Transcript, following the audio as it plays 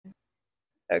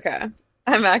Okay.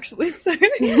 I'm actually starting.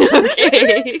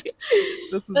 Okay.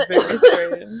 This is very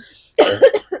strange.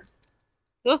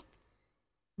 I'm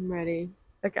ready.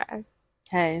 Okay.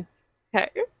 Hey. Hey.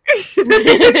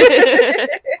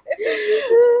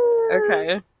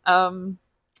 Okay.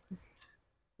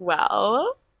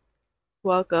 Well,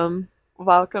 Welcome.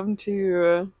 welcome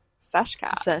to Sesh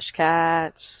Cats. Sesh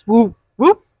Cats. Woo.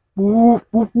 Whoop. Woo.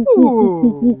 Woo.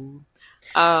 Ooh.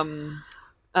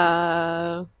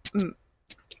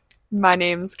 My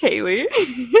name's Kayleigh.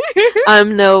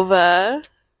 I'm Nova.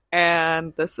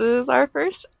 And this is our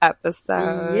first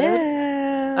episode.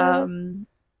 Yeah.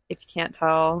 If you can't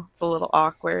tell, it's a little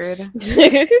awkward,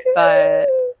 but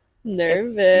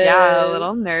nervous. Yeah, a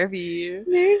little nervy.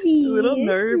 Nervy. A little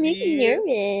nervy. Making me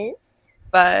nervous.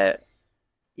 But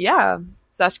yeah,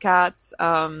 Sesh Cats.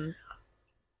 Who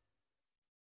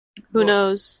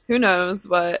knows? Who knows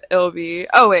what it'll be?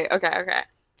 Oh wait, okay.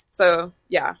 So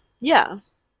yeah. Yeah.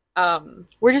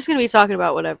 We're just gonna be talking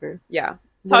about whatever. Yeah.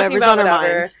 Whatever's on our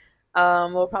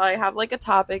mind. We'll probably have like a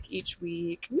topic each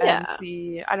week and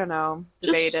see, I don't know,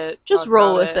 debate it. Just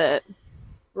roll with it.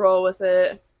 Roll with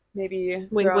it. Maybe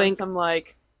wink, throw in wink. some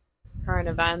like current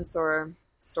events or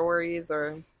stories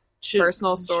or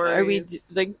personal stories. Are we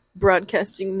like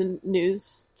broadcasting the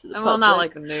news to the public? Well, not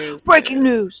like the news. Breaking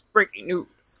news. Breaking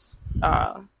news.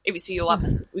 ABC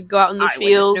 11. We go out in the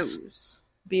fields,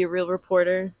 be a real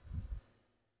reporter.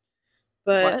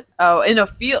 But what? Oh, in a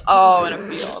field. Oh, in a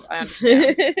field. I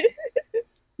understand.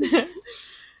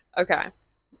 Okay.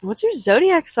 What's your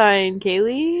zodiac sign,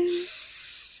 Kayleigh?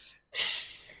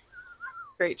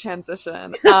 Great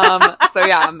transition. So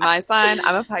yeah, my sign,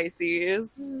 I'm a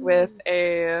Pisces with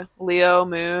a Leo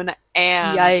moon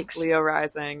and Leo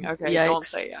rising. Okay, Yikes. Don't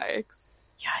say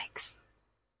yikes. Yikes.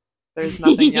 There's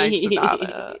nothing yikes about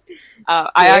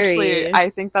it. I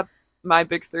think that my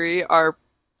big three are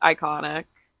iconic.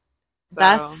 So.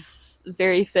 That's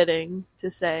very fitting to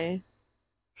say.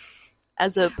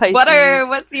 As a Pisces.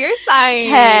 What's your sign?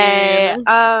 Hey,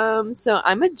 so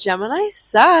I'm a Gemini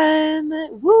sun.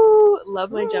 Woo!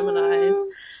 Love my Geminis.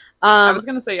 I was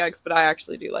gonna say yikes, but I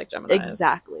actually do like Geminis.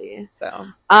 Exactly. So,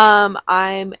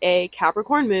 I'm a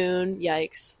Capricorn moon.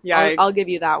 Yikes. Yikes. I'll give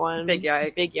you that one. Big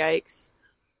yikes. Big yikes.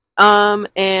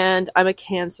 And I'm a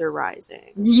Cancer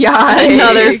rising. Yikes.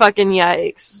 Another fucking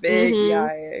yikes. Big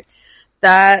yikes.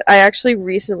 That I actually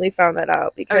recently found that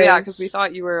out because we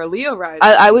thought you were a Leo rising.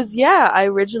 I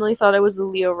originally thought I was a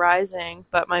Leo rising,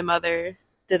 but my mother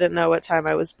didn't know what time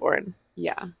I was born.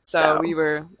 Yeah, so we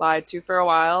were lied to for a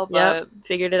while, but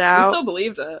figured it out. We still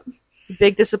believed it.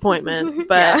 Big disappointment,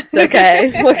 but it's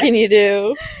okay. What can you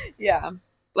do? Yeah.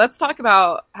 Let's talk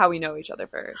about how we know each other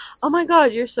first. Oh my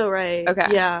god, you're so right. Okay.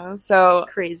 Yeah. So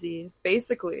crazy.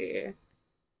 Basically,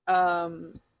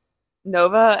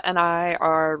 Nova and I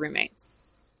are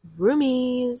roommates.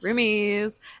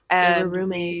 Roomies. And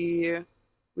roommates.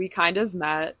 We kind of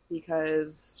met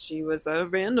because she was a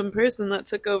random person that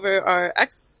took over my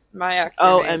ex roommates.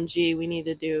 OMG, we need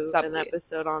to do an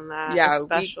episode on that. Yeah,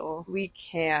 special. We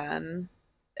can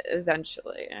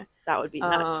eventually. That would be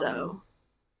nuts, though.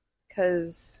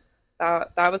 Because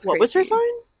that was crazy. What was her sign?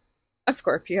 A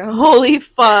Scorpio. Holy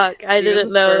fuck! I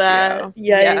didn't know that.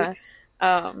 Yikes.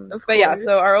 But yeah,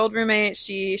 so our old roommate,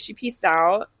 she pieced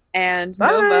out, and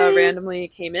Nova randomly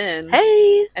came in.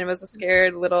 Hey! And was a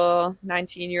scared little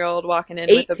 19-year-old walking in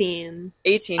 18.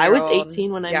 18-year-old. I was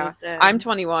 18 when I moved in. I'm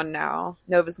 21 now.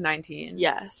 Nova's 19.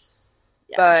 Yes.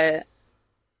 But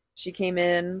she came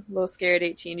in, a little scared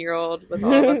 18-year-old with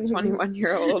all of us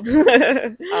 21-year-olds.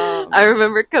 I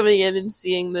remember coming in and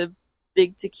seeing the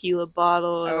big tequila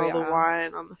bottle and all the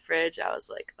wine on the fridge. I was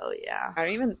like, oh yeah.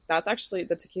 That's actually,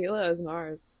 the tequila isn't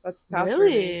ours. That's past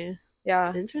really?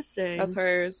 Yeah. Interesting. That's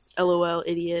hers. LOL,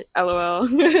 idiot. LOL.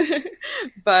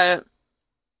 But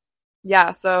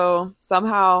yeah, so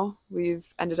somehow we've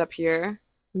ended up here.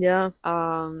 Yeah.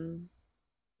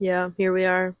 Yeah, here we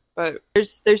are. But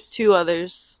there's two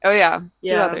others. Oh yeah,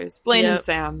 two others. Blaine and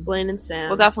Sam. Blaine and Sam.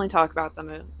 We'll definitely talk about them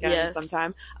again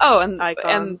sometime. Oh, and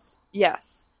icons.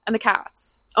 And the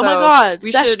cats. So oh my god,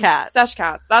 Sesh Cats. Sesh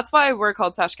Cats. That's why we're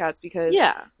called Sesh Cats, because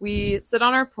we sit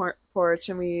on our porch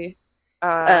and we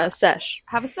sesh.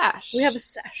 Have a sesh. We have a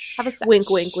sesh. Have a sesh.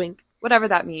 Wink, wink, wink. Whatever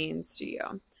that means to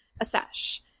you. A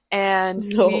sesh. And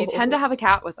we tend to have a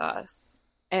cat with us.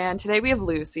 And today we have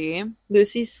Lucy.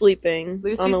 Lucy's sleeping.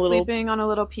 Sleeping on a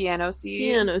little piano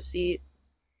seat. In a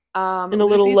little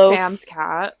Lucy's loaf. Sam's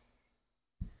cat.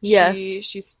 Yes.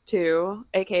 She's 2,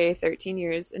 aka 13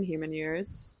 years in human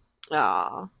years.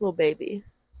 Aw, little baby.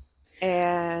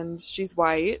 And she's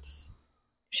white.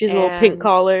 She has a little pink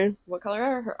collar. What color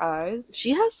are her eyes?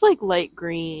 She has, like, light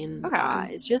green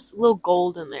eyes. Just a little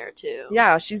gold in there, too.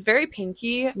 Yeah, she's very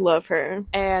pinky. Love her.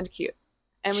 And cute.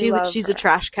 And she's a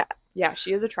trash cat. Yeah,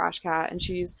 she is a trash cat. And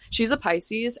she's a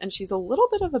Pisces, and she's a little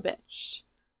bit of a bitch.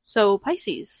 So,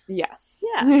 Pisces. Yes.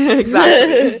 Yeah.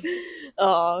 Exactly.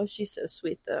 Oh, she's so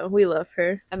sweet, though. We love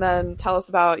her. And then tell us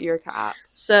about your cat.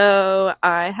 So,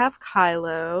 I have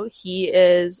Kylo. He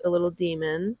is a little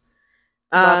demon.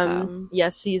 Love him.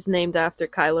 Yes, he's named after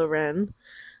Kylo Ren.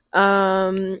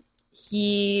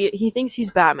 He thinks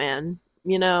he's Batman,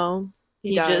 you know?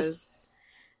 He does.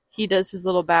 He does his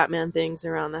little Batman things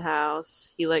around the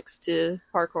house. He likes to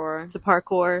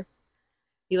parkour.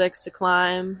 He likes to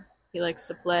climb. He likes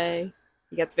to play.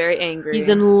 He gets very angry. He's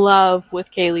in love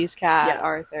with Kayleigh's cat, yes.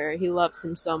 Arthur. He loves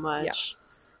him so much.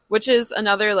 Yes. Which is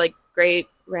another, like, great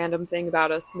random thing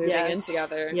about us moving in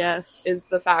together. Yes. Is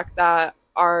the fact that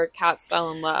our cats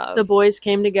fell in love. The boys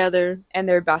came together. And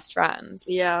they're best friends.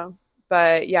 Yeah.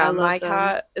 But, yeah, my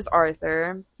cat is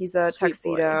Arthur. He's a Sweet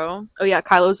tuxedo. Boy. Oh, yeah,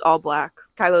 Kylo's all black.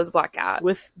 Kylo's a black cat.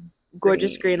 With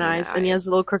gorgeous green eyes. And he has a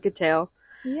little crooked tail.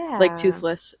 Yeah. Like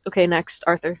Toothless. Okay, next,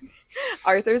 Arthur.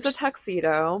 Arthur's a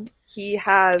tuxedo. He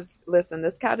has... Listen,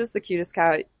 this cat is the cutest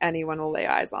cat anyone will lay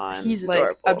eyes on. He's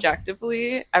adorable. Like,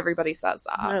 objectively, everybody says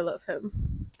that. I love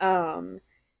him.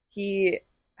 He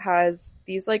has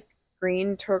these, like,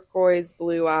 green turquoise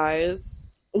blue eyes.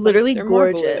 Literally they're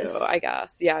gorgeous. Blue, I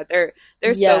guess. Yeah, they're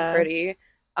so pretty.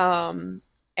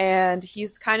 And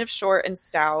he's kind of short and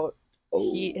stout.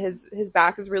 Oh. His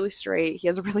back is really straight. He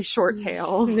has a really short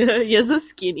tail. He has a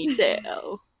skinny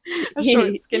tail. A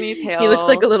short, skinny tail. He looks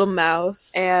like a little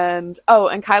mouse. And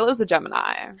Kylo's a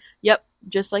Gemini. Yep,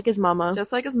 just like his mama.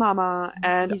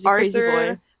 And he's a crazy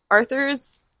boy.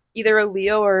 Arthur's either a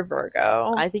Leo or a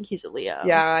Virgo. I think he's a Leo.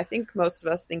 Yeah, I think most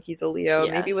of us think he's a Leo.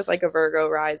 Yes. Maybe with like a Virgo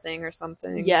rising or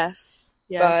something. Yes.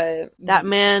 But that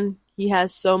man, he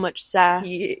has so much sass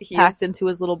packed into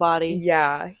his little body.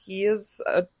 Yeah, he is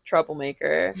a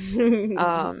troublemaker.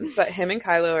 But him and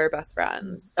Kylo are best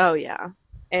friends. Oh, yeah.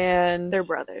 And they're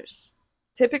brothers.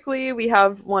 Typically, we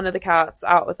have one of the cats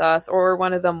out with us, or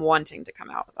one of them wanting to come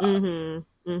out with us.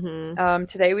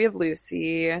 Today we have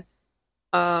Lucy.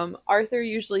 Arthur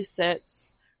usually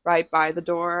sits right by the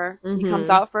door. He comes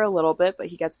out for a little bit, but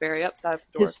he gets very upset if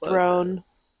the door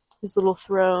closes. His little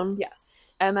throne.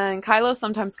 Yes. And then Kylo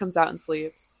sometimes comes out and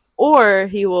sleeps. Or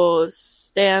he will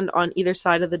stand on either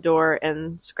side of the door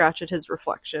and scratch at his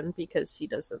reflection because he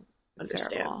doesn't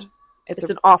understand. Terrible.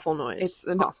 It's an awful noise. It's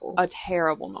a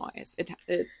terrible noise.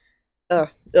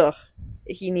 Ugh.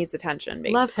 He needs attention,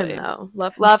 basically. Love him, though.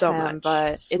 Love him so much.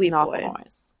 But Sweet it's an awful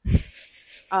noise.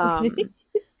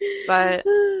 But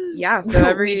yeah,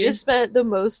 so we just spent the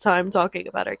most time talking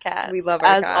about our cats. We love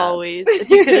our cats. As always, if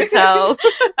you couldn't tell.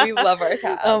 We love our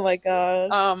cats. Oh my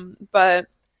god. But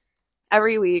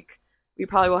every week we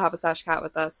probably will have a Sesh cat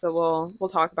with us, so we'll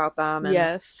talk about them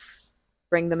and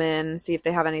bring them in, see if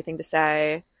they have anything to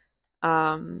say.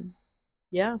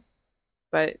 Yeah.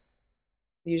 But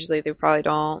usually they probably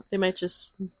don't. They might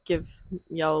just give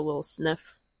y'all a little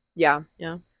sniff. Yeah.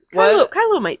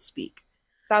 Kylo might speak.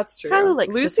 That's true. Kylo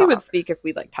likes Lucy would speak if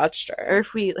we like touched her, or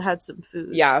if we had some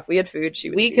food. Yeah, if we had food, she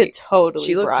would. We could totally.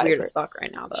 She looks weird as fuck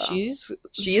right now, though.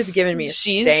 She is giving me a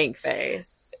stank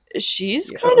face.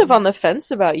 She's kind of on the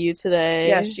fence about you today.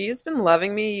 Yeah, she's been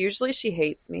loving me. Usually she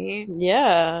hates me.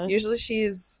 Yeah. Usually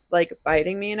she's like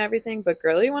biting me and everying, but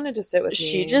girly wanted to sit with me.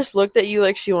 She just looked at you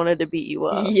like she wanted to beat you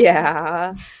up.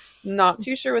 Yeah. Not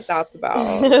too sure what that's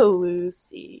about.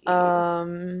 Lucy.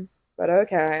 But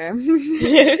okay.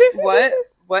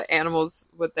 What animals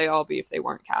would they all be if they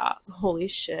weren't cats? Holy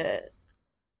shit.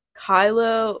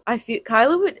 Kylo, I feel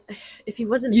Kylo would, if he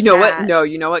wasn't You know what? No,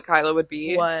 you know what Kylo would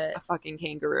be? What? A fucking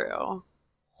kangaroo.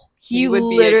 He would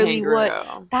literally be a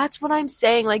kangaroo. That's what I'm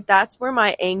saying. Like, that's where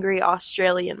my angry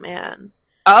Australian man.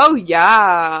 Oh,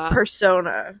 yeah.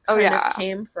 Persona kind of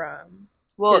came from.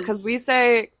 Well, because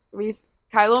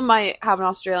Kylo might have an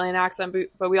Australian accent,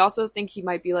 but we also think he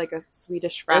might be like a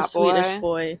Swedish frat boy. Swedish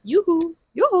boy. Yoo-hoo.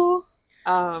 Yoo-hoo.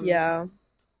 Yeah.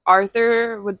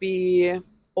 Arthur would be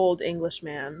Old English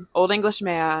man. Hello.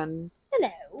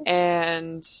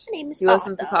 And my name is he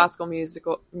listens to classical music.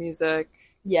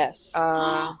 Yes.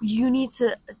 You need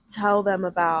to tell them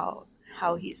about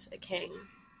how he's a king.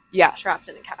 Yes. Trapped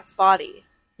in a cat's body.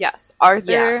 Yes.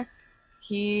 Arthur,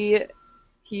 he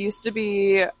used to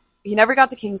be... He never got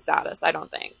to king status, I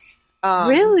don't think.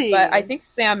 Really? But I think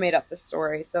Sam made up the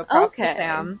story, so props to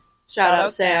Sam. Shout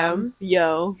out Sam.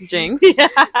 Yo. Jinx.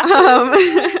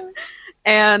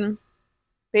 And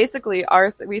basically,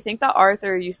 we think that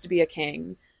Arthur used to be a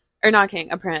king. Or not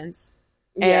king, a prince.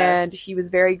 and he was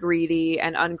very greedy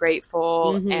and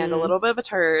ungrateful and a little bit of a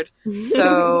turd.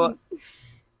 So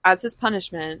as his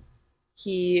punishment,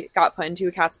 he got put into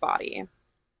a cat's body.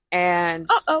 And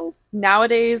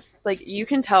nowadays, like, you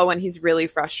can tell when he's really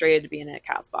frustrated to be in a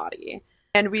cat's body.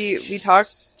 And we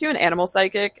talked to an animal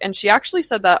psychic, and she actually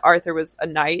said that Arthur was a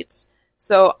knight.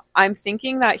 So I'm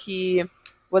thinking that he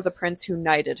was a prince who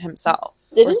knighted himself.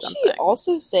 Didn't she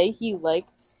also say he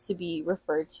liked to be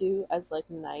referred to as, like,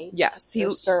 knight? Yes.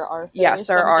 Sir Arthur. Yeah,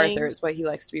 Sir Arthur is what he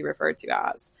likes to be referred to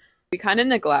as. We kind of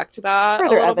neglect that a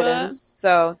little bit.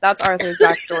 So that's Arthur's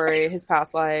backstory, his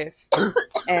past life.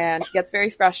 And he gets very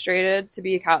frustrated to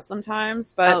be a cat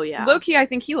sometimes. But low-key, I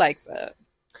think he likes it.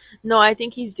 No, I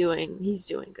think he's doing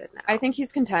good now. I think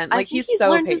he's content. Like, he's so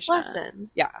learned patient. His lesson.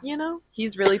 Yeah. You know?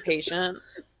 He's really patient.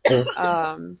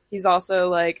 He's also,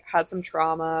 like, had some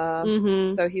trauma.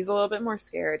 So he's a little bit more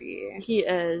scaredy. He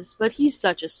is. But he's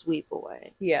such a sweet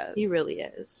boy. He is. He really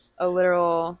is. A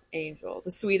literal angel.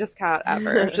 The sweetest cat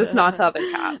ever. Just not to other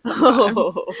cats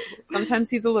sometimes. Sometimes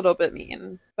he's a little bit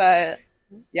mean. But,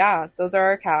 yeah, those are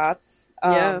our cats.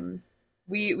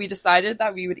 We decided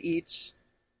that we would each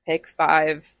pick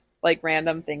 5, like,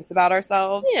 random things about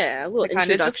ourselves. Yeah, a little to kind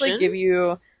of just, like, give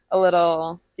you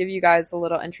guys a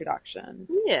little introduction.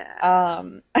 Yeah.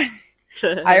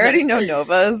 I already know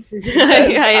Nova's.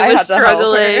 I was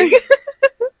struggling.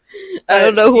 I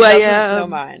don't know who I am. Know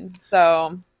mine.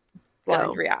 So,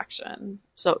 blind reaction.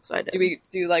 So excited. Do we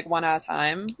do, like, one at a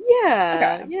time?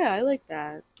 Yeah. Okay. Yeah, I like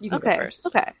that. You can go first.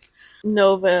 Okay.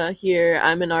 Nova here.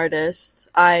 I'm an artist.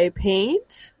 I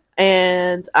paint,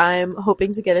 and I'm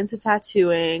hoping to get into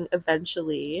tattooing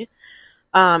eventually.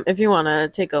 If you want to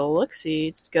take a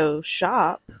look-see, go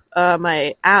shop.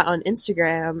 My @ on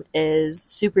Instagram is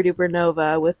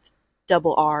superduper_nova with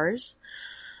double R's.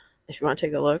 If you want to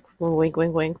take a look, wink,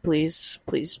 wink, wink, please,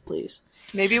 please, please.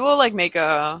 Maybe we'll, like, make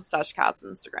a Sesh Cat's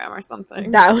Instagram or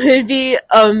something. That would be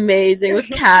amazing with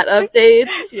cat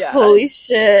updates. Yeah. Holy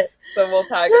shit. So we'll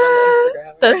tag it on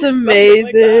Instagram. That's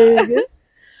amazing.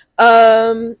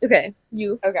 Like okay,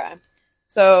 you. Okay.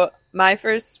 So my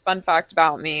first fun fact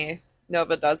about me,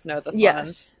 Nova does know this one.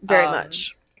 Yes, very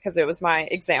much. Because it was my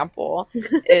example,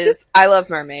 is I love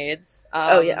mermaids.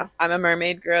 I'm a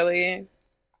mermaid girly.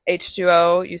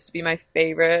 H2O used to be my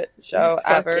favorite show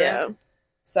ever. Yeah.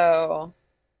 So,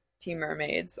 Team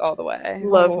Mermaids all the way.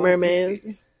 Love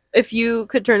mermaids. If you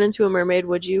could turn into a mermaid,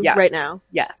 would you? Yes. Right now?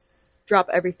 Yes. Drop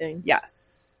everything.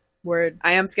 Yes. Word.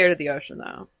 I am scared of the ocean,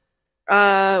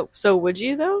 though. So would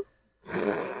you, though?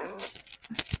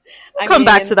 Come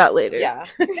back to that later. Yeah.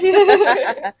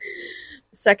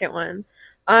 Second one.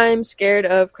 I'm scared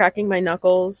of cracking my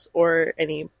knuckles or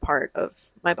any part of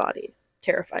my body.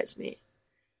 Terrifies me.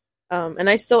 And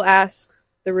I still ask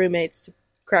the roommates to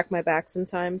crack my back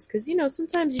sometimes, because, you know,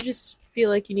 sometimes you just feel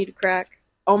like you need a crack.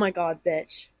 Oh my god,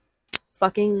 bitch.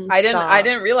 Fucking stop. I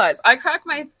didn't realize. I crack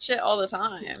my shit all the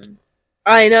time.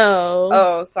 I know.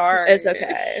 Oh, sorry. It's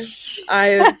okay.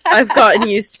 I've gotten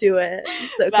used to it.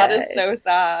 It's okay. That is so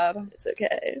sad. It's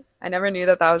okay. I never knew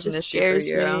that was an issue for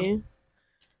you. Me.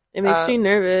 It makes me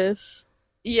nervous.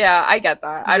 Yeah, I get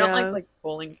that. I don't like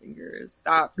pulling fingers.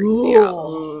 That freaks me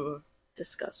out.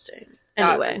 Disgusting.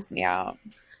 That freaks me out.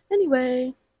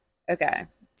 Anyway. Okay.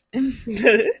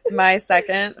 My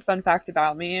second fun fact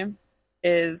about me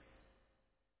is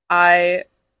I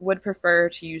would prefer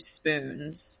to use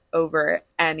spoons over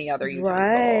any other utensil.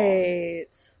 Right.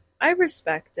 I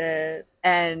respect it.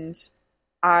 And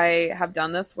I have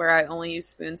done this where I only use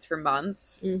spoons for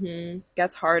months. Mm-hmm.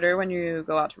 Gets harder when you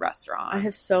go out to restaurants. I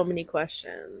have so many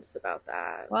questions about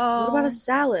that. Well, what about a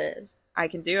salad? I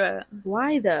can do it.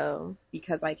 Why, though?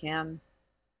 Because I can.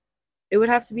 It would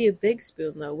have to be a big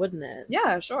spoon, though, wouldn't it?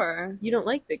 Yeah, sure. You don't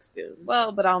like big spoons.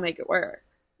 Well, but I'll make it work.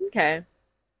 Okay.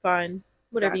 Fine.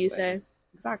 Whatever you say.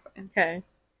 Exactly. Okay.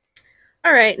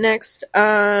 All right, next.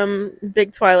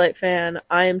 Big Twilight fan.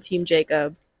 I am Team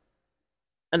Jacob.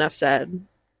 Enough said.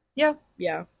 Yeah.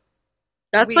 Yeah.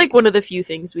 That's like one of the few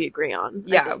things we agree on.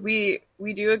 Yeah, we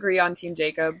do agree on Team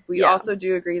Jacob. We also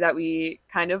do agree that we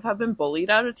kind of have been bullied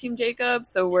out of Team Jacob,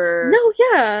 so we're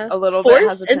a little bit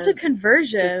hesitant into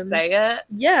conversion to say it.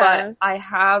 Yeah. But I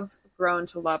have grown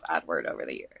to love Edward over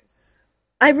the years.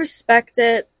 I respect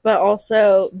it, but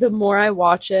also the more I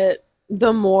watch it,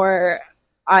 the more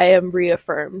I am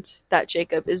reaffirmed that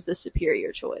Jacob is the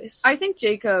superior choice. I think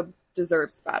Jacob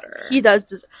deserves better. He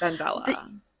does than Bella.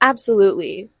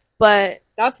 Absolutely. But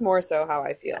that's more so how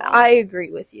I feel. I agree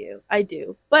with you. I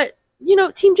do. But, you know,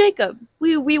 Team Jacob,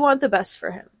 we want the best for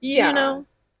him. Yeah. You know?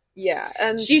 Yeah.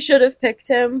 And she should have picked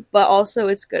him, but also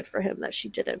it's good for him that she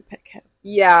didn't pick him.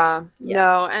 Yeah.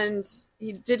 No, and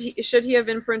Should he have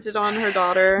imprinted on her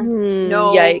daughter?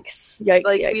 No. Yikes. Like,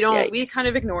 yikes. We kind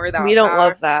of ignore that. We don't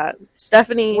love that.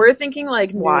 Stephanie. We're thinking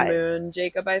like New Moon,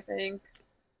 Jacob, I think.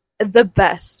 The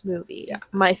best movie. Yeah.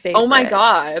 My favorite. Oh my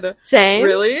god. Same?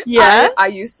 Really? Yeah. I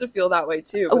used to feel that way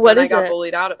too. But what is I got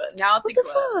bullied out of it. Now it's Eclipse.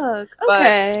 What the fuck?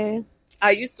 Okay. But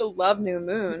I used to love New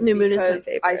Moon. New Moon is my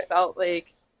favorite. I felt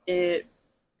like it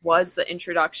was the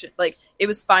introduction. Like, it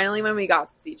was finally when we got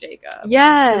to see Jacob.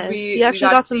 Yes. We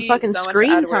actually got some fucking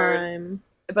screen time.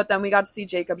 But then we got to see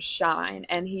Jacob shine.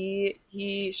 And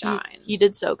he shined. He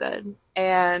did so good.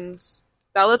 And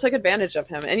Bella took advantage of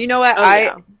him. And you know what?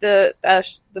 The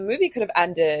movie could have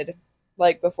ended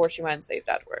like before she went and saved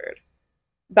Edward.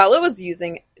 Bella was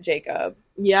using Jacob.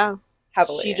 Yeah.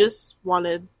 Heavily. She just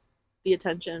wanted the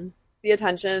attention.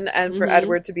 And for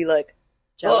Edward to be like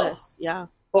jealous. Yeah.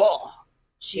 Oh.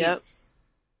 She's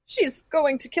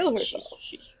going to kill herself.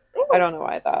 I don't know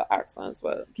why that accent is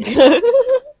what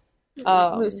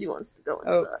Lucy wants to go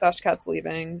inside. Sesh Cat's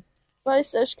leaving. Bye,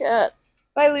 Sesh Cat.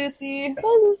 Bye, Lucy. Bye,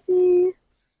 Lucy.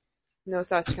 No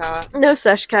Sesh Cat. No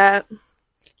Sesh Cat.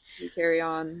 We carry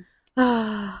on.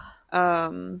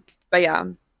 But yeah.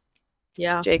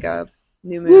 Yeah. Jacob.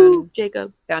 New Moon. Woo,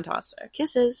 Jacob. Fantastic.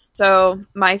 Kisses. So,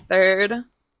 my third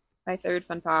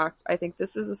fun fact. I think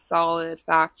this is a solid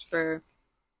fact for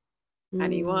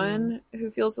anyone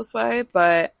who feels this way,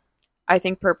 but I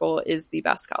think purple is the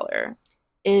best color.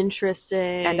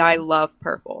 Interesting. And I love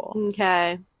purple.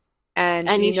 Okay. And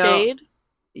any shade?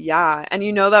 Yeah. And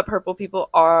you know that purple people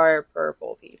are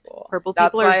purple people. Purple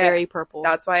people are very purple.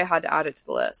 That's why I had to add it to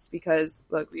the list, because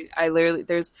look,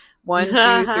 there's 1, 2,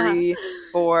 3,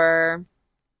 4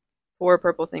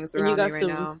 purple things around me right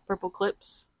now. Purple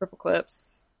clips.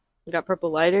 You got purple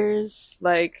lighters.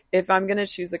 Like, if I'm gonna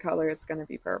choose a color, it's gonna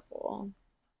be purple.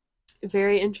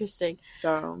 Very interesting.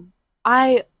 So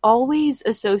I always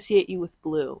associate you with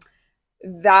blue.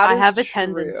 I have a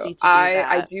tendency to do that.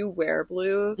 I do wear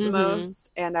blue the most,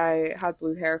 and I had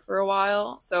blue hair for a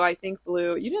while, so I think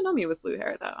blue. You didn't know me with blue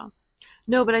hair though.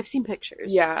 No, but I've seen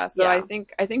pictures. Yeah, so yeah.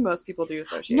 I think most people do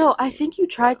associate. No, I think you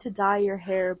tried to dye your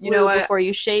hair blue before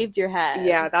you shaved your head.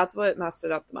 Yeah, that's what messed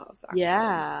it up the most.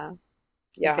 Actually.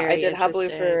 Yeah, I did have blue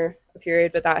for a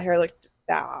period, but that hair looked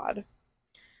bad.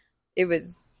 It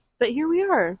was. But here we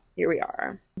are.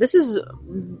 This is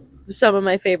some of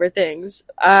my favorite things.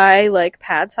 I like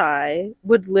pad thai.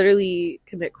 Would literally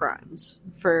commit crimes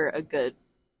for a good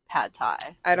pad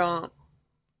thai.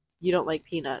 You don't like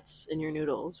peanuts in your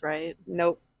noodles, right?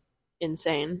 Nope.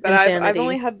 Insane. But I've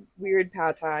only had weird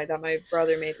pad thai that my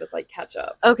brother made with like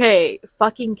ketchup. Okay,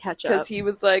 fucking ketchup. Because he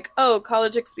was like, "Oh,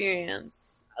 college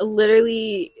experience."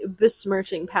 Literally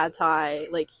besmirching pad thai.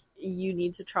 Like, you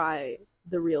need to try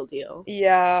the real deal.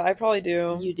 Yeah, I probably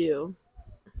do. You do.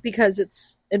 Because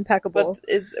it's impeccable.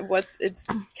 But it's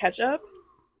ketchup?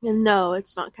 No,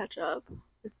 it's not ketchup.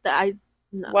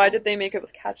 No. Why did they make it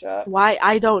with ketchup? Why?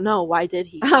 I don't know. Why did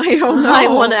he? I don't know. I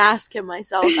want to ask him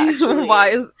myself, actually.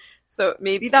 So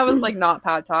maybe that was like not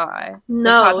pad thai.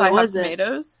 No, does pad thai it wasn't. Have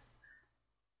tomatoes?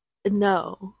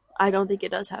 No, I don't think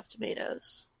it does have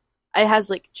tomatoes. It has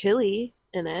like chili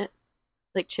in it.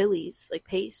 Like chilies, like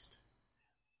paste.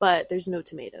 But there's no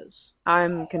tomatoes.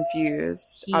 I'm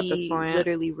confused at this point. He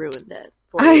literally ruined it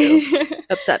for you.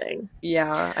 Upsetting.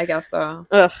 Yeah, I guess so.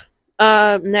 Ugh.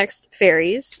 Next,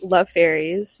 fairies. Love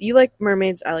fairies. You like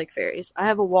mermaids, I like fairies. I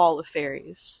have a wall of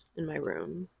fairies in my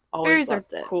room. Always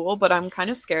fairies are cool, but I'm kind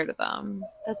of scared of them.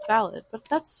 That's valid, but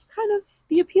that's kind of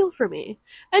the appeal for me.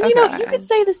 And you know, you could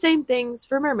say the same things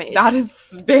for mermaids. That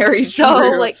is very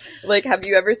true. Like, have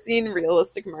you ever seen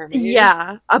Realistic Mermaids?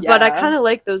 Yeah, but I kind of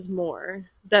like those more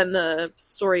than the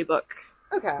storybook.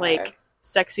 Okay. Like,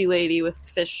 sexy lady with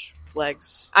fish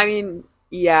legs. I mean,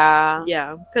 yeah.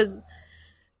 Yeah, because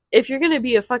if you're gonna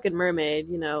be a fucking mermaid,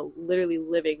 you know, literally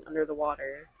living under the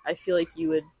water, I feel like you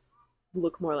would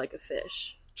look more like a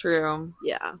fish. True.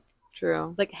 Yeah.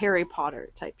 True. Like Harry Potter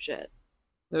type shit.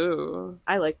 Ooh.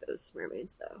 I like those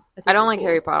mermaids, though. I don't like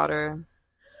Harry Potter.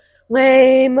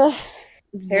 Lame.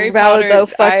 Harry Potter, though.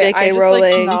 Fuck J.K. I just,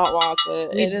 Rowling. Not watch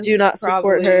it. We do not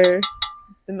support her.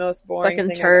 The most boring fucking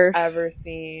thing turf. I've ever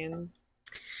seen.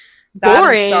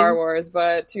 Boring. Star Wars,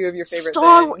 but two of your favorite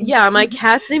things. Yeah, my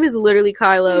cat's name is literally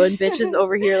Kylo, and bitch is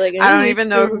over here like, I don't even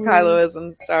know who Kylo is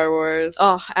in Star Wars.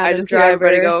 Oh, I just hear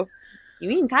everybody go, "You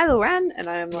mean Kylo Ren?" And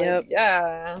I'm like,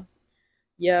 "Yeah,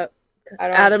 yep."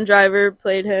 Adam Driver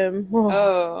played him.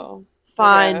 Oh,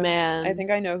 fine man. I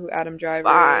think I know who Adam Driver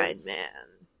is. Fine man.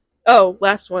 Oh,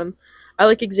 last one. I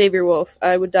like Xavier Wolf.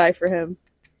 I would die for him.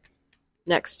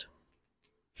 Next.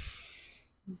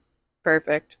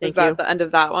 Perfect. Was that the end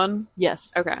of that one?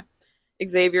 Yes. Okay.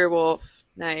 Xavier Wolf.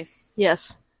 Nice.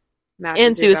 Yes. Matches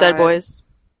And your Suicide vibe. Boys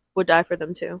would die for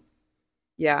them too.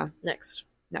 Yeah. Next.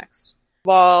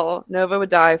 While Nova would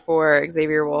die for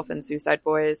Xavier Wolf and Suicide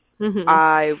Boys, Mhm.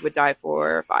 I would die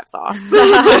for Five Sauce. So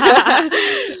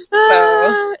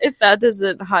if that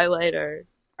doesn't highlight our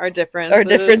differences, our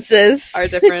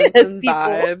difference as in people.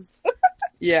 Vibes.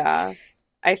 Yeah,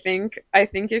 I think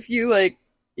if you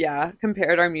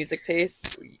compared our music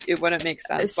tastes, it wouldn't make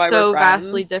sense. It's why so we're friends.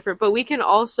 vastly different, but we can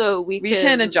also we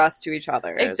can adjust to each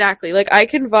other. Exactly. Like I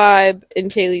can vibe in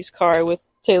Kayleigh's car with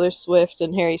Taylor Swift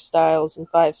and Harry Styles and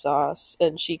Five Sauce,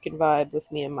 and she can vibe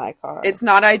with me in my car. It's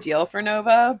not ideal for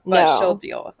Nova, but she'll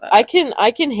deal with it.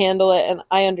 I can handle it, and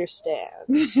I understand.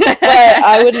 But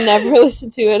I would never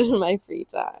listen to it in my free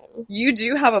time. You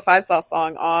do have a Five Sauce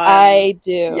song on. I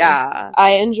do. Yeah.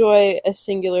 I enjoy a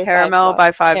singular Caramel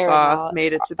by Five Caramel. Sauce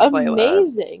made it to the playlist.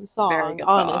 Amazing song, Very good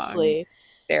honestly. Song.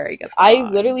 Very good song. I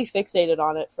literally fixated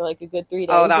on it for like a good 3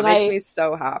 days. Oh, that makes me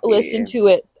so happy. Listened to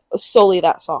it solely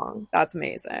that song. That's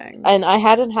amazing. And I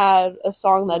hadn't had a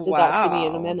song that did that to me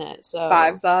in a minute. So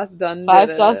Five Sauce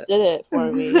did it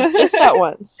for me. Just that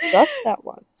once.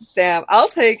 Damn, I'll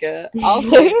take it.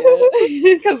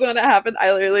 Because when it happened,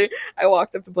 I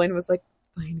walked up to Blaine and was like,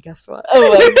 Blaine, guess what? Oh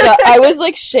my God. I was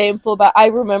like shameful, but I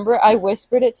remember I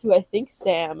whispered it to I think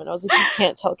Sam, and I was like, you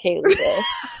can't tell Kayleigh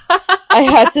this. I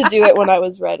had to do it when I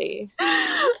was ready.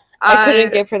 I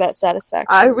couldn't give her that satisfaction.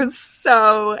 I was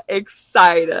so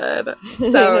excited.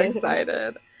 So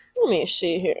excited. Let me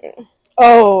see here.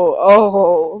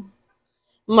 Oh.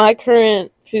 My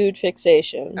current food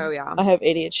fixation. Oh, yeah. I have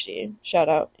ADHD. Shout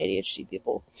out ADHD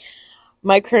people.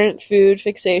 My current food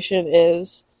fixation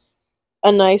is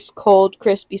a nice cold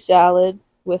crispy salad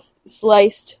with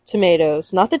sliced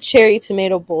tomatoes. Not the cherry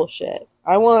tomato bullshit.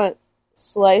 I want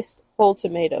sliced whole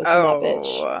tomatoes in that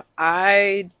bitch.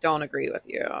 I don't agree with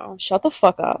you. Shut the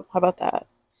fuck up. How about that?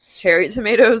 Cherry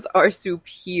tomatoes are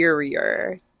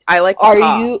superior. I like the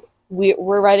pop.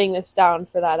 We're writing this down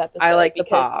for that episode. I like the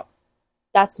pop.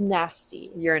 That's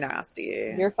nasty. You're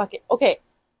nasty. You're fucking... Okay,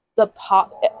 the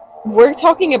pop... We're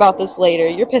talking about this later.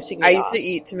 You're pissing me off. I used to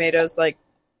eat tomatoes like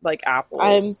apples.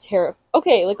 I'm terrible.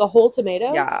 Okay, like a whole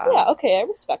tomato? Yeah. Yeah, okay, I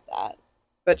respect that.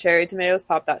 But cherry tomatoes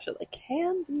pop that shit like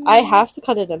candy. I have to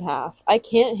cut it in half. I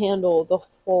can't handle the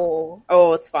full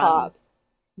it's fun. pop.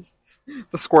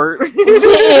 The squirt.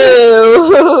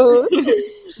 Ew.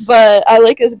 But I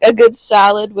like a good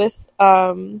salad with,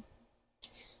 I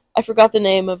forgot the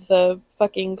name of the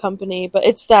fucking company, but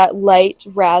it's that light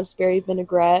raspberry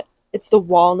vinaigrette. It's the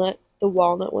walnut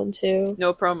one too.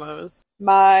 No promos.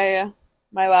 My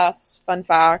last fun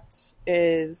fact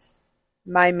is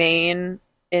my main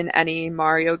in any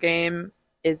Mario game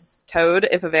is Toad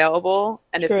if available,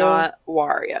 and True. if not,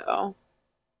 Wario.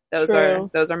 Those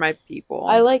are my people.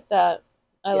 I like that.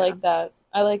 I Yeah. like that.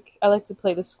 I like to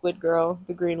play the Squid Girl,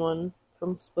 the green one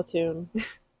from Splatoon.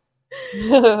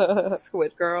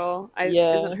 Squid Girl.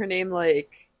 Yeah. Isn't her name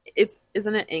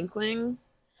isn't it Inkling?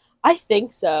 I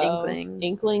think so.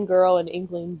 Inkling girl and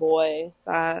Inkling boy. Is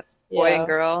that boy and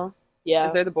girl? Yeah.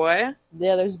 Is there the boy?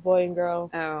 Yeah, there's boy and girl.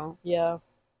 Oh. Yeah.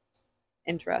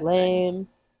 Interesting. Lame.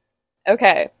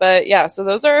 Okay, but yeah, so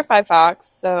those are our 5 facts.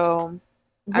 So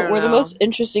We're the most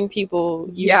interesting people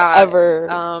you've ever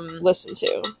listened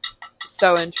to.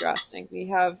 So interesting.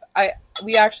 We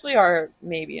actually are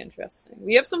maybe interesting.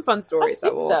 We have some fun stories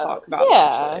that we'll talk about.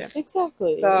 Yeah, actually.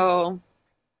 Exactly. So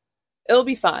it'll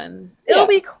be fun. Yeah. It'll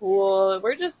be cool.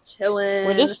 We're just chilling.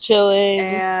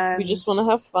 And we just want to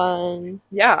have fun.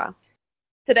 Yeah.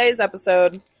 Today's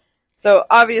episode. So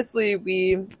obviously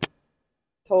we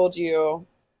told you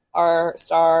our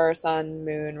star, sun,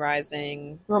 moon,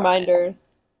 rising. Reminder.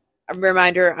 A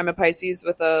reminder, I'm a Pisces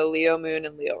with a Leo moon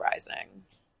and Leo rising.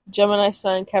 Gemini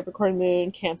sun, Capricorn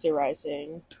moon, Cancer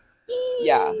rising.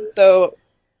 Yeah. So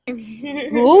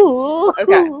Ooh.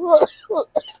 Okay.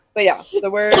 But yeah, so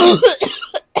we're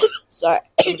Sorry.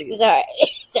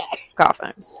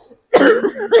 coughing.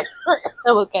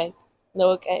 I'm okay.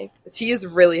 No, okay. The tea is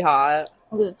really hot.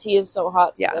 The tea is so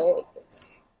hot today. Yeah.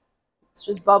 It's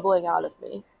just bubbling out of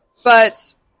me.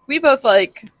 But we both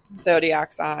like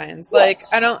zodiac signs.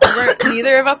 Yes. Like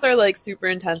neither of us are like super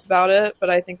intense about it, but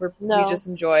I think we just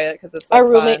enjoy it because it's like, our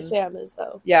roommate fun. Sam is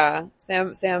though. Yeah,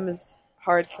 Sam is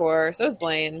hardcore. So is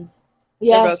Blaine.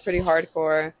 Yes. They're both pretty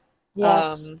hardcore.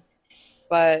 Yes.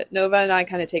 But Nova and I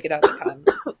kind of take it as it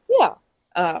comes. Yeah.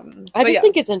 I just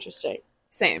think it's interesting.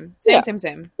 Same.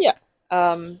 Yeah.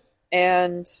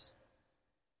 And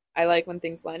I like when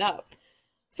things line up.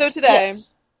 So today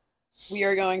we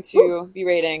are going to be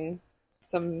rating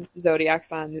some zodiac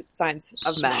signs of men.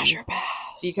 Smash or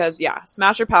pass. Because,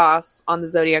 smash or pass on the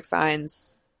zodiac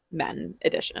signs men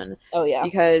edition. Oh yeah,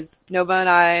 because Nova and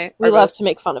I we love to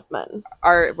make fun of men.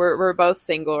 We're both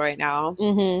single right now.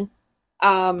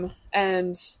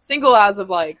 And single as of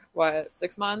like what,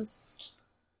 6 months?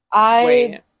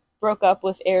 I broke up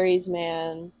with Aries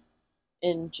man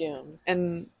in June,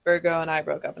 and Virgo and I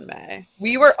broke up in May.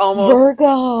 We were almost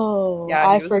Virgo. Yeah,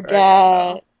 I forget.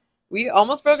 Virgo. We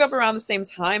almost broke up around the same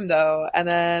time though, and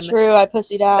then true, I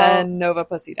pussied out. Then Nova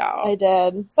pussied out. I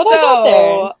did, but I got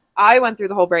there. I went through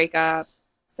the whole breakup,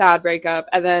 sad breakup,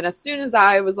 and then as soon as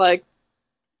I was like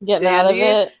getting out of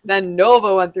it, then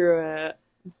Nova went through it.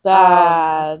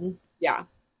 Bad. Yeah.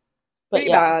 Pretty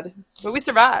bad. But we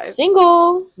survived.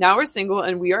 Single. Now we're single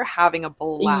and we are having a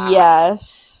blast.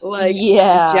 Yes. Like,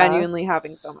 genuinely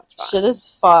having so much fun. Shit is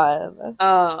fun.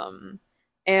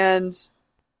 And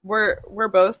we're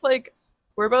both like,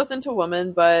 we're both into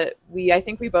women, but I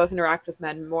think we both interact with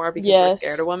men more because we're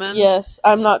scared of women. Yes.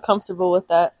 I'm not comfortable with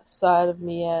that side of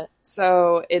me yet.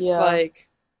 So it's like,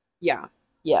 yeah.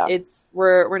 It's,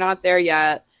 we're not there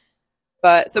yet.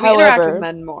 But, so we interact with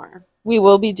men more. We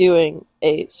will be doing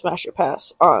a Smash or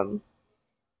Pass on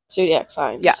Zodiac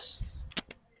signs. Yes.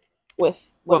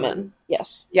 With women.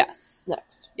 Yes. Yes.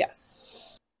 Next.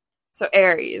 Yes. So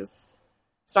Aries.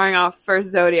 Starting off first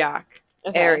Zodiac.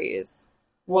 Okay. Aries.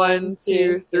 1,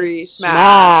 2, 3,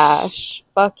 smash.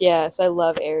 Fuck yes, I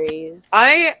love Aries.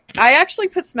 I actually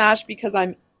put smash because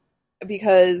I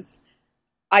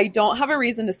don't have a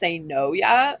reason to say no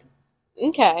yet.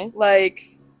 Okay.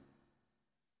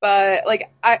 But,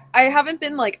 like, I haven't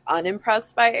been, like,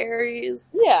 unimpressed by Aries.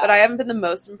 Yeah. But I haven't been the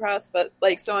most impressed, but,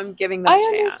 like, so I'm giving them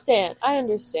a chance. I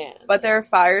understand. But they're a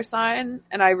fire sign,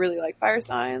 and I really like fire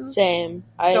signs. Same.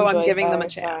 So I'm giving them a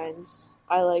chance.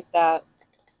 I like that.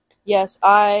 Yes,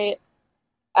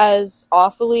 as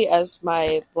awfully as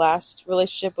my last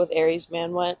relationship with Aries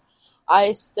man went,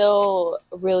 I still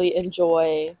really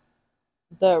enjoy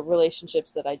the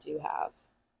relationships that I do have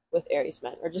with Aries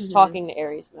men, or just talking to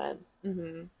Aries men,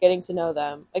 getting to know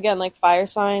them. Again, like fire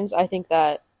signs, I think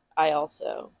that I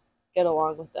also get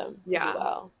along with them really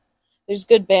well. There's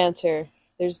good banter.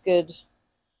 There's good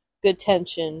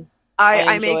tension.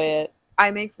 I enjoy it.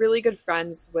 I make really good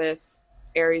friends with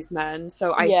Aries men,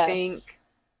 so I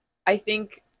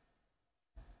think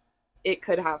it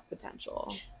could have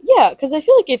potential. Yeah, because I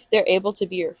feel like if they're able to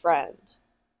be your friend,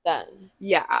 then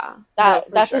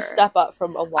that's a step up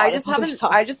from a lot. I just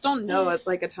don't know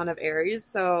like a ton of Aries,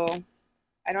 so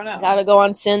I don't know. Gotta go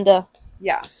on Cinda.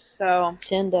 Yeah, so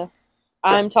Cinda.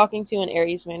 I'm talking to an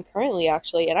Aries man currently,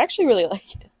 actually, and I actually really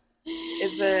like it.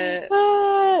 Is it?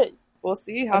 We'll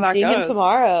see how that goes. I'm seeing him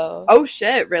tomorrow. Oh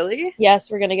shit! Really? Yes,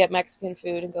 we're gonna get Mexican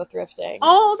food and go thrifting.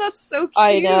 Oh, that's so cute.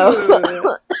 I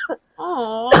know.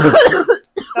 Oh,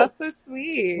 that's so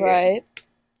sweet. Right.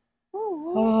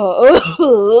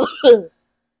 Oh.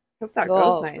 Hope that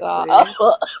goes nicely.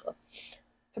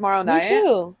 Tomorrow night? Me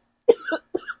too.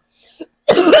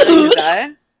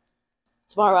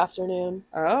 Tomorrow afternoon.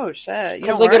 Oh, shit.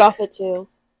 Because I get off at 2.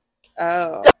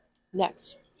 Oh.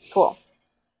 Next. Cool.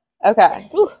 Okay.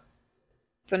 Whew.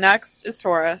 So next is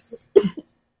Taurus.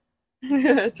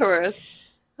 Taurus.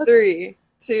 3,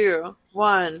 2,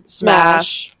 1.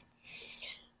 Smash.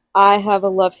 I have a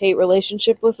love-hate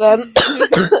relationship with them,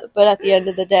 but at the end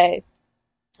of the day,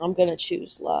 I'm gonna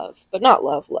choose love, but not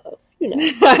love, you know.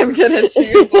 I'm gonna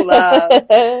choose love.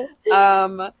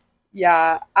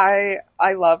 Yeah,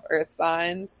 I love earth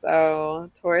signs, so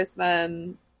Taurus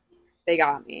men, they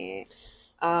got me.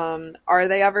 Are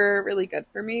they ever really good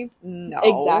for me? No.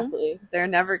 Exactly. They're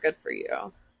never good for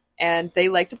you. And they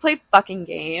like to play fucking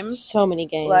games. So many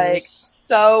games. Like,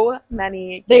 so many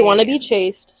games. They want to be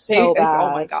chased so bad.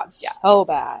 Oh my god, yes. So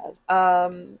bad.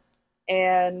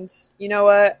 And you know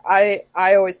what? I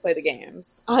always play the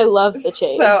games. I love the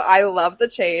chase. So I love the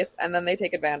chase, and then they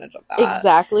take advantage of that.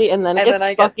 Exactly, and then it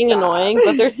gets fucking annoying,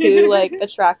 but they're too, like,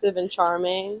 attractive and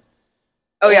charming.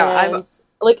 Oh yeah, and,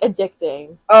 like,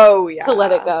 addicting. Oh yeah. To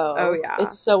let it go. Oh yeah.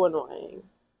 It's so annoying.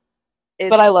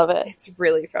 But I love it. It's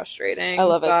really frustrating. I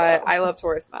love it, but I love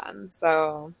Taurus men,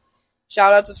 so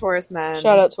shout out to Taurus men.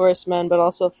 Shout out Taurus men, but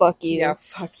also fuck you. Yeah,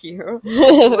 fuck you.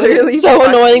 Literally so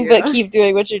annoying, but keep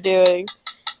doing what you're doing.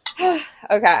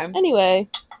 Okay. Anyway.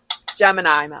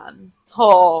 Gemini men.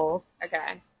 Oh.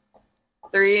 Okay.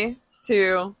 3,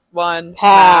 2, 1.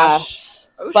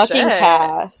 Pass. Smash. Oh, fucking shit.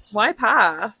 pass. Why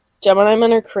pass? Gemini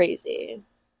men are crazy.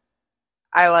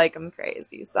 I like them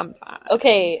crazy sometimes.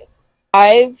 Okay.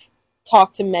 I've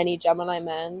talked to many Gemini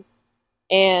men,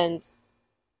 and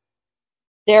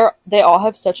they all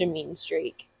have such a mean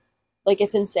streak. Like,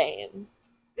 it's insane.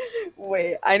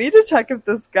 Wait, I need to check if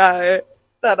this guy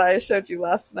that I showed you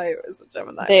last night was a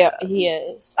Gemini. He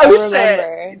is. Oh,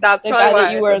 shit. That's the probably guy why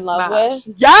that you were in love Smash.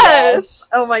 with? Yes!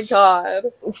 Oh my god.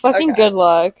 Fucking good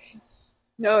luck.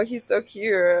 No, he's so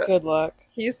cute. Good luck.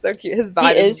 He's so cute. His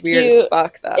vibe is weird as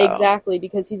fuck, though. Exactly,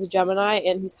 because he's a Gemini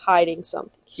and he's hiding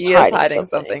something. He is hiding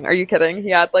something. Are you kidding? He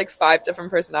had like 5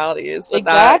 different personalities. But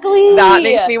exactly. That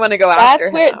makes me want to go after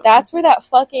him. That's where that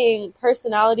fucking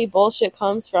personality bullshit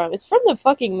comes from. It's from the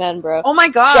fucking men, bro. Oh my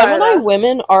god. Gemini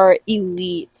women are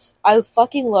elite. I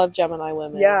fucking love Gemini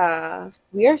women. Yeah.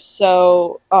 We are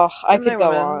so... Oh, I could go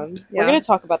women. on. Yeah. We're going to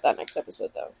talk about that next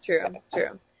episode, though. True. Okay.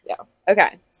 True. Yeah.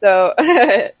 Okay, so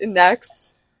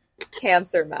next,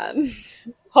 Cancer men.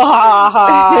 Ha ha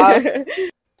ha.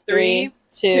 3,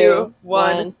 2,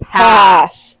 1,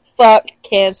 pass. Fuck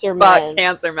Cancer men. Fuck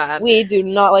Cancer men. We do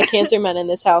not like Cancer men in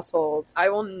this household. I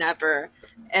will never,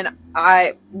 and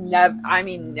I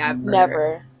mean never.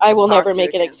 Never. I will never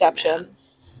make an exception.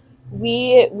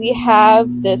 We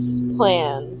have this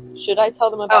plan. Should I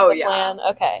tell them about the plan?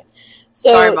 Okay.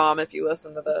 So, sorry, Mom, if you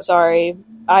listen to this. Sorry.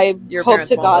 I Your hope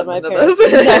to God my parents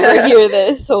will never hear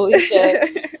this. Holy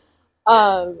shit.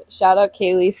 Shout out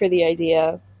Kayleigh for the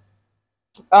idea.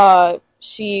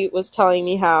 She was telling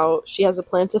me how she has a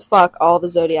plan to fuck all the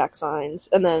Zodiac signs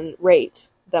and then rate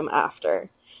them after.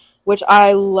 Which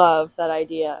I love that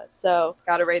idea. So,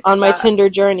 gotta rate on my Tinder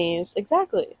journeys.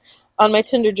 Exactly. On my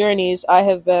Tinder journeys, I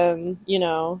have been,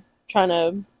 trying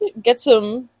to get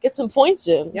some points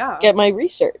in. Yeah. Get my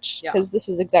research. Because this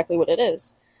is exactly what it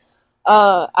is.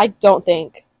 I don't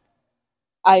think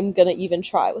I'm gonna even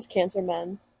try with Cancer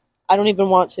men. I don't even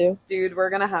want to. Dude, we're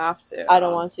gonna have to. I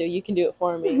don't want to. You can do it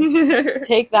for me.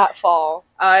 Take that fall.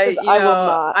 I will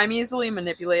not. I'm easily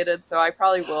manipulated, so I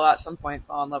probably will at some point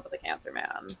fall in love with a Cancer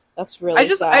man. That's really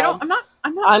sad. I'm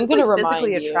not gonna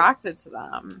physically attracted to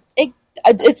them.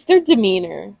 It's their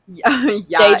demeanor. Yeah,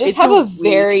 they just have a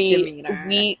very demeanor.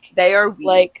 Weak. They are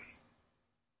weak.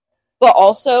 But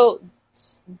also,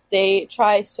 they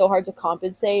try so hard to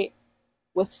compensate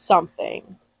with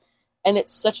something. And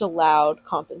it's such a loud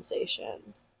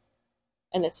compensation.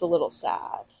 And it's a little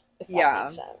sad, if that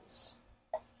makes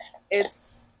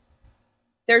sense.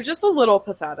 They're just a little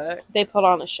pathetic. They put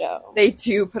on a show. They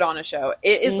do put on a show.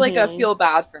 It's like a feel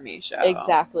bad for me show.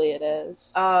 Exactly, it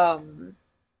is. And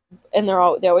they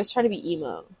always try to be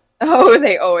emo. Oh,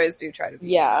 they always do try to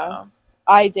be emo.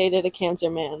 I dated a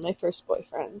Cancer man, my first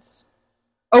boyfriend.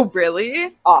 Oh,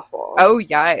 really? Awful. Oh,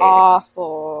 yikes.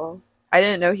 Awful. I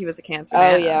didn't know he was a Cancer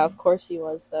man. Oh, yeah, of course he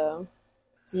was, though.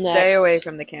 Stay away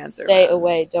from the Cancer Stay man.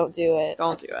 away. Don't do it.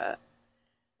 Don't do it.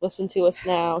 Listen to us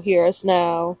now. Hear us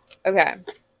now. Okay.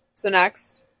 So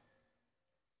next,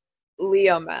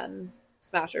 Leo men.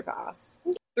 Smash or pass.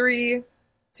 3,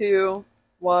 2,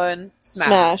 1,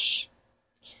 smash.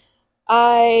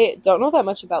 I don't know that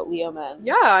much about Leo men.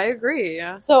 Yeah, I agree.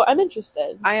 So I'm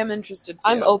interested. I am interested too.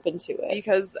 I'm open to it.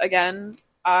 Because, again,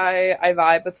 I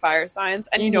vibe with fire signs.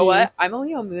 And you know what? I'm a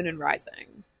Leo moon and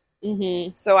rising.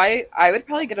 Mm-hmm. So I would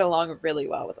probably get along really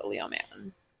well with a Leo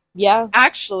man. Yeah.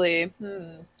 Actually,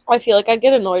 I feel like I'd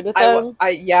get annoyed with them.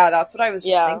 Yeah, that's what I was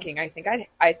just thinking. I think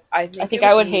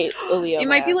I would hate a Leo. It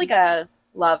might be like a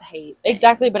love-hate thing.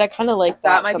 Exactly, but I kind of like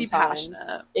that. That might sometimes. be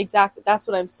passionate. Exactly, that's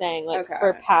what I'm saying. Like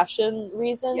for passion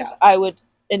reasons, I would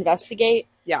investigate.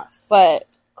 Yes, but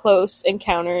close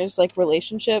encounters, like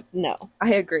relationship, no.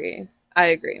 I agree.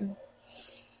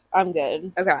 I'm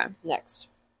good. Okay, next,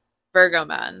 Virgo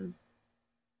men.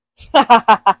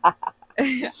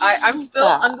 I'm still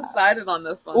undecided on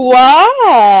this one.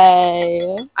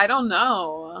 Why? I don't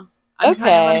know. I'm kind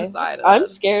of undecided. I'm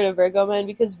scared of Virgo men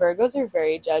because Virgos are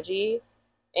very judgy,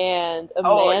 and a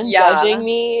man judging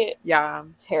me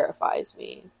terrifies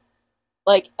me.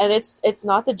 Like, and it's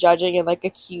not the judging in like a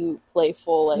cute,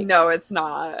 playful, like, no, it's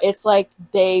not. It's like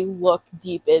they look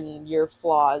deep in your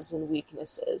flaws and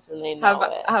weaknesses, and they know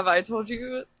it. Have I told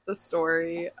you the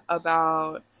story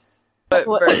about what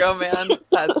Virgo man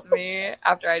said to me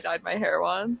after I dyed my hair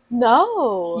once?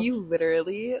 No. He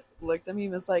literally looked at me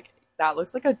and was like, "That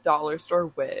looks like a dollar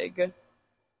store wig."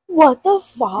 What the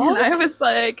fuck? And I was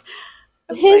like,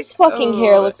 his fucking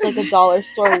hair looks like a dollar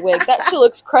store wig. That shit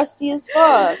looks crusty as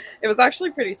fuck. It was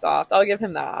actually pretty soft. I'll give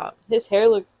him that. His hair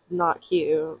looked not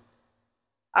cute.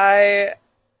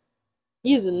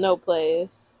 He's in no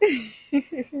place.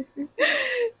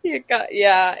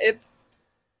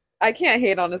 I can't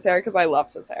hate on his hair because I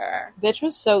loved his hair. Bitch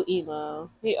was so emo.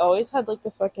 He always had like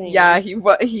the fucking... Yeah, he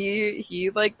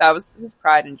like, that was his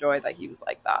pride and joy that he was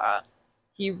like that.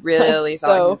 He really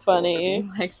thought he was funny.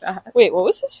 Cool like that. Wait, what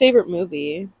was his favorite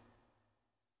movie?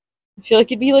 I feel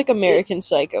like it'd be like American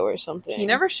Psycho or something. He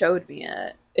never showed me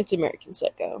it. It's American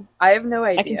Psycho. I have no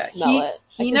idea. I can smell it.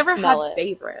 He never had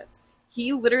favorites.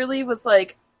 He literally was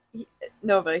like,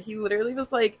 Nova, he literally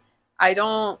was like, I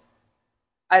don't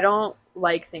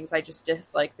like things, I just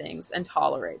dislike things and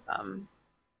tolerate them.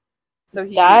 So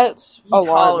he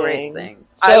tolerates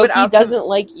things. So he doesn't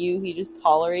like you, he just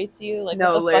tolerates you? Like,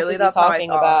 no, what the literally, fuck is that's he how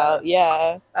talking I thought about?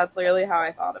 Yeah. That's literally how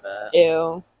I thought of it.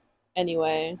 Ew.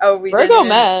 Anyway. Oh, we Virgo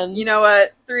men. You know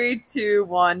what? 3, 2,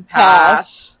 1,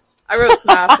 pass. I wrote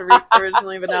smash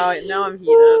originally, but now I'm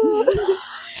heated.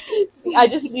 I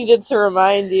just needed to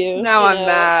remind you. Now I'm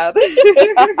mad.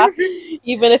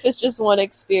 Even if it's just one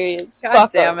experience.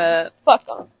 God damn it. Fuck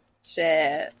them.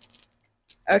 Shit.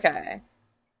 Okay.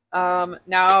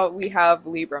 Now we have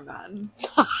Libra men.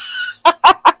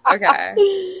 Okay.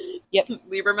 Yep.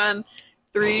 Libra men.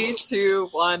 3, 2,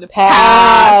 1,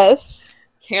 pass.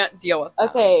 Can't deal with them.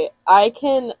 Okay, I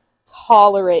can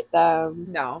tolerate them.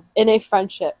 No. In a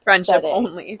friendship setting.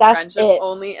 Only. That's friendship it.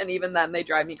 only, and even then they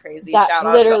drive me crazy. That Shout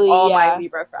out to all my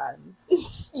Libra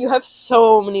friends. You have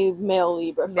so many male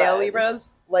Libra friends. Male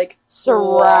Libras, like,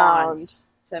 surround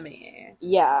to me.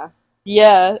 Yeah.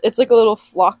 Yeah, it's like a little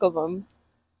flock of them.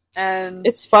 And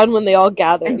it's fun when they all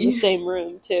gather in the same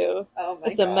room, too. Oh my god.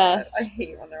 It's a mess. I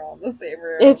hate when they're all in the same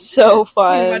room. It's so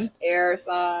fun. Too much air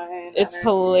sign. It's energy.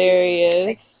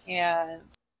 hilarious. I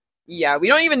can't. Yeah, we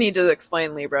don't even need to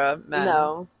explain Libra men.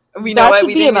 No. We know it.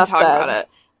 We didn't even talk about it.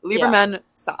 Libra men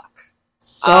suck.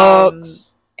 Sucks.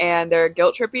 And they're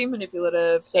guilt trippy,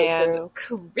 manipulative, and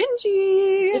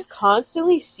cringy. Just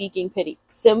constantly seeking pity.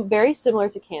 Very similar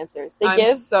to Cancers. They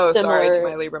give sorry to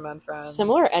my Libra men friends.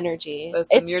 Similar energy.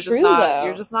 Listen, it's true, though.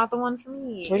 You're just not the one for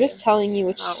me. We're just telling you,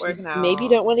 which maybe you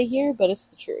don't want to hear, but it's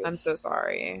the truth. I'm so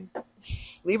sorry.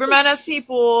 Libra men as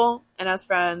people and as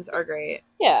friends are great.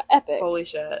 Yeah, epic. Holy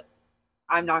shit.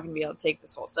 I'm not going to be able to take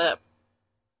this whole sip.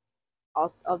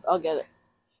 I'll get it.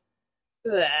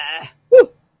 Blech.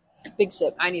 Woo. Big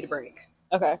sip. I need a break.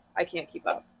 Okay. I can't keep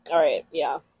up. All right.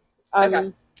 Yeah.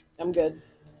 I'm good.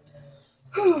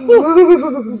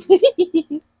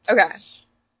 Okay.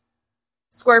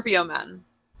 Scorpio men.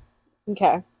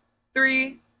 Okay.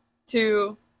 3,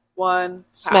 2, 1.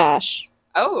 Smash.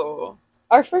 Oh.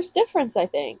 Our first difference, I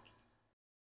think.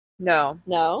 No.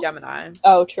 No? Gemini.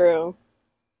 Oh, true.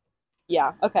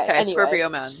 Yeah. Okay. Okay, anyway. Scorpio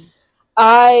men.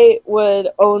 I would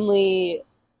only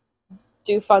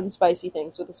do fun, spicy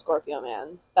things with a Scorpio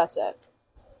man. That's it.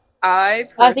 I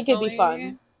think it'd be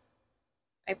fun.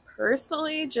 I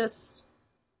personally just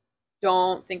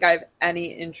don't think I have any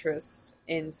interest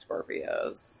in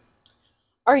Scorpios.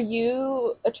 Are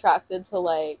you attracted to,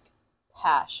 like,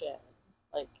 passion?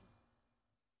 Like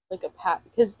a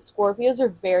because Scorpios are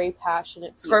very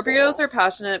passionate people. Scorpios are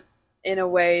passionate in a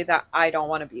way that I don't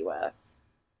want to be with.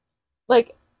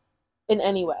 Like, in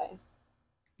any way.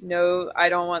 No, I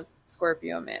don't want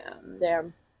Scorpio man.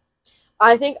 Damn.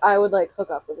 I think I would, like,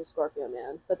 hook up with a Scorpio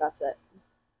man, but that's it.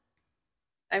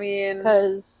 I mean,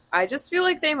 because I just feel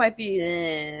like they might be.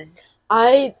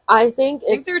 I think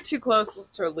they're too close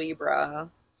to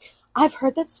Libra. I've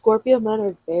heard that Scorpio men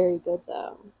are very good,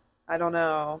 though. I don't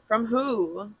know. From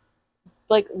who?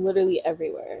 Like, literally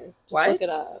everywhere. Just look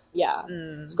it up. Yeah.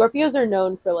 Scorpios are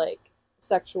known for, like,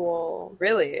 sexual...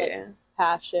 Really? Like,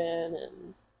 passion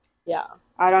and... Yeah.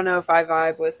 I don't know if I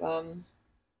vibe with them.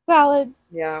 Valid.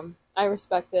 Yeah. I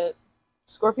respect it.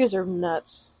 Scorpios are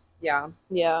nuts. Yeah.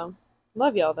 Yeah.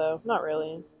 Love y'all, though. Not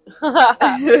really.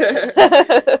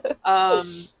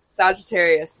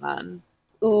 Sagittarius men.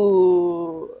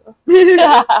 Ooh.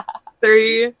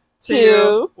 3,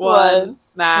 2, 1,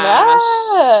 smash.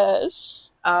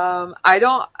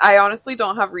 I honestly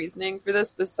don't have reasoning for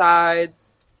this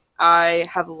besides I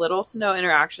have little to no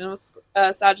interaction with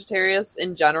Sagittarius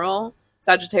in general.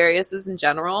 Sagittariuses in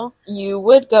general. You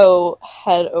would go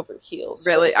head over heels.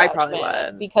 Really? I probably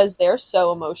would. Because they're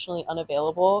so emotionally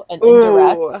unavailable and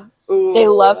indirect. Ooh. They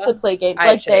love to play games.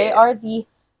 They are the,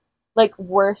 like,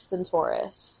 worse than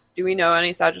Taurus. Do we know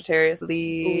any Sagittarius?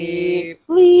 Bleep.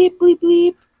 Bleep, bleep,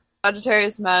 bleep.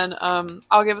 Sagittarius men,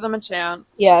 I'll give them a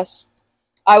chance. Yes.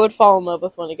 I would fall in love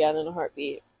with one again in a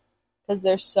heartbeat. Because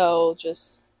they're so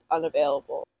just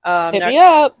unavailable. Hit me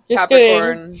up. Just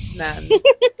Capricorn men.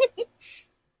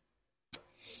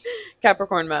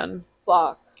 Capricorn men.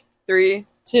 Flock. 3,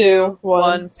 2,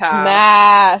 1, pass.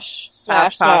 Smash.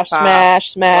 Smash, smash,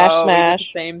 smash, smash,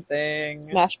 smash. Same thing.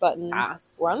 Smash button.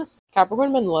 Pass. We're on a...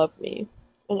 Capricorn men love me.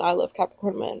 And I love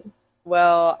Capricorn men.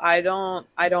 Well, I don't,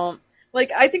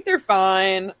 like, I think they're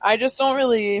fine. I just don't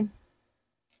really,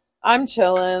 I'm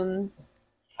chilling.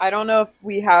 I don't know if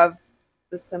we have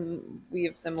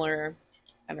similar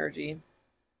energy.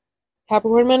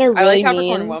 Capricorn men are really I like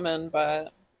Capricorn mean. women,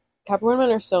 but Capricorn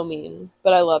men are so mean,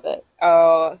 but I love it.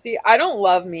 Oh, see, I don't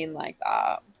love mean like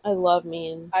that. I love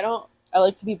mean. I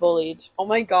like to be bullied. Oh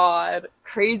my god.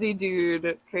 Crazy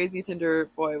dude. Crazy Tinder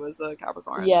boy was a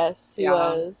Capricorn. Yes, he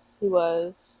was. He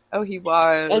was. Oh, he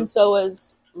was. And so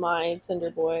was my Tinder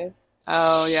boy.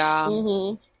 Oh, yeah.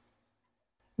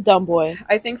 Mm-hmm. Dumb boy.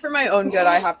 I think for my own good,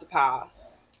 I have to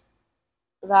pass.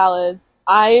 Valid.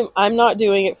 I'm not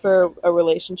doing it for a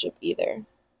relationship either.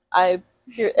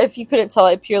 If you couldn't tell,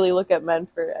 I purely look at men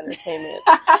for entertainment.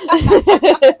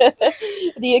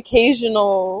 The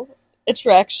occasional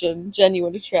attraction,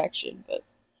 genuine attraction, but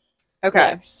okay.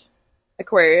 Next.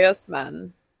 Aquarius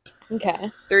men.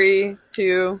 Okay. 3,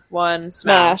 2, 1,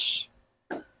 smash.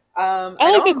 I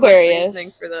like Aquarius. Much reasoning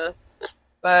for this,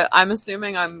 but I'm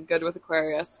assuming I'm good with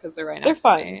Aquarius because they're right next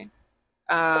to me.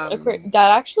 That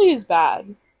actually is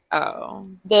bad. Oh.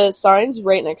 The signs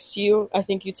right next to you, I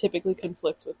think you typically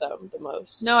conflict with them the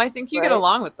most. No, I think you get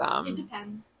along with them. It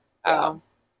depends. Oh. Yeah.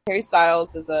 Harry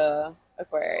Styles is a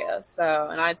Aquarius, so,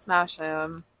 and I'd smash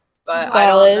him, but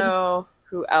Valid. I don't know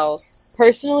who else.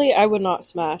 Personally, I would not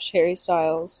smash Harry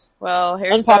Styles. Well,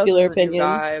 Harry Unpopular Styles opinion.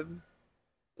 Vibe.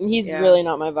 He's really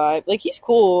not my vibe. Like, he's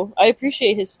cool. I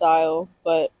appreciate his style,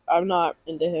 but I'm not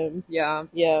into him. Yeah.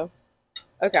 Yeah.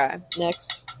 Okay.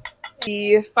 Next.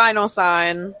 The final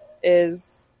sign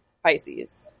is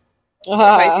Pisces.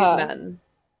 Pisces men.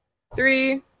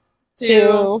 3,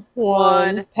 2,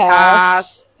 1,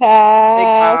 pass. Pass. Big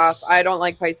pass. I don't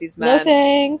like Pisces men. No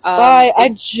thanks. Bye. I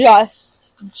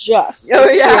just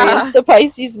experienced a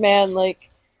Pisces man like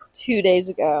 2 days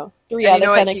ago. 3 out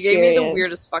of 10 experience. He gave me the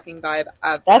weirdest fucking vibe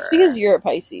ever. That's because you're a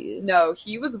Pisces. No,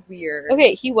 he was weird.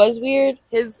 Okay, he was weird.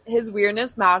 His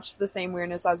weirdness matched the same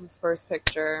weirdness as his first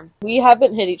picture. We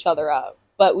haven't hit each other up,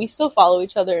 but we still follow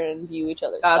each other and view each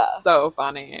other's stuff. That's so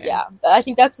funny. Yeah, I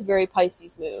think that's a very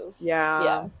Pisces move. Yeah.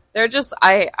 Yeah. They're just,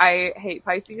 I hate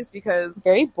Pisces because...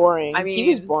 Very boring. I mean... He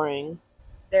was boring.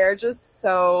 They're just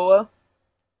so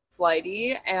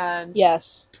flighty and...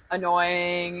 Yes.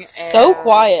 Annoying and... So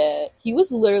quiet. He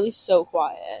was literally so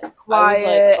quiet.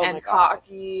 Quiet and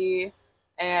cocky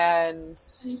and...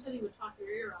 You said he would talk your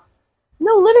ear off.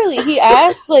 No, literally, he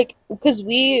asked, like, because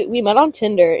we met on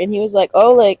Tinder, and he was like,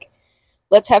 oh, like,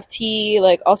 let's have tea,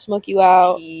 like, I'll smoke you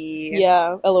out. Tea.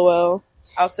 Yeah, LOL.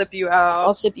 I'll sip you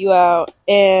out.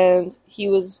 And he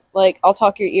was like, I'll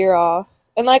talk your ear off.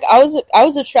 And, like, I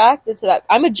was attracted to that.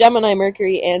 I'm a Gemini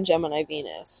Mercury and Gemini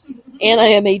Venus. And I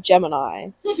am a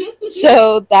Gemini.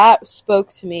 So that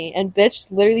spoke to me. And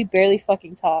bitch literally barely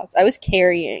fucking talked. I was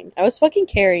fucking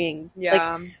carrying.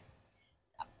 Yeah. Like,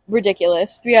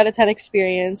 ridiculous. 3 out of 10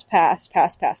 experience. Pass.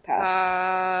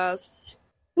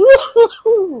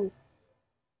 Woo-hoo-hoo.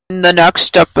 In the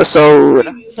next episode,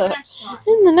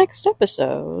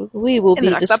 we will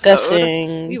be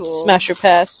discussing Smash or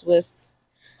Pass with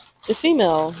the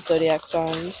female Zodiac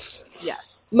signs.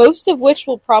 Yes. Most of which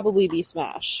will probably be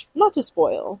Smash. Not to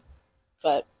spoil,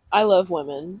 but I love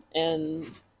women, and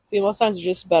female signs are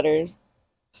just better.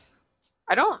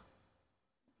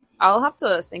 I'll have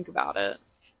to think about it.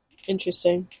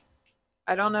 Interesting.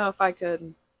 I don't know if I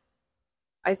could.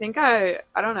 I think I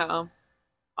don't know.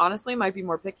 Honestly, might be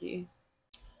more picky.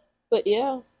 But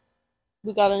yeah.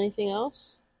 We got anything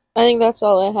else? I think that's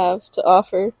all I have to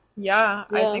offer. Yeah.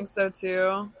 I think so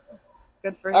too.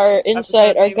 Good first our insight,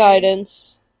 episode, our maybe.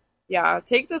 Guidance. Yeah,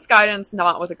 take this guidance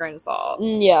not with a grain of salt.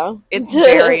 Yeah. It's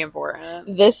very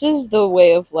important. This is the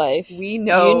way of life. We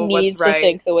know you need what's right. to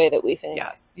think the way that we think.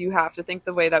 Yes, you have to think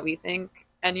the way that we think.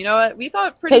 And you know what? We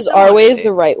thought pretty because our way is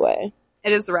the right way.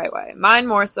 It is the right way. Mine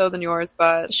more so than yours,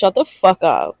 but... Shut the fuck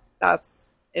up.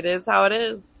 It is how it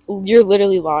is. You're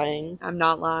literally lying. I'm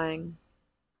not lying.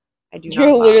 I do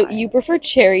not lie. You prefer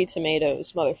cherry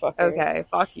tomatoes, motherfucker. Okay,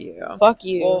 fuck you. Fuck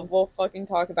you. We'll fucking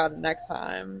talk about it next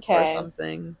time. Kay. Or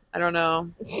something. I don't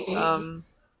know.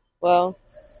 Well.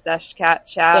 Sesh cat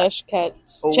chat. Sesh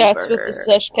cats. Chats with the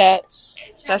Sesh cats.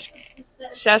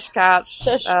 Sesh cats.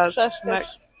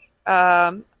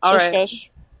 Alright.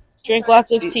 Drink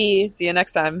lots of tea. See you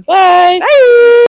next time. Bye! Bye!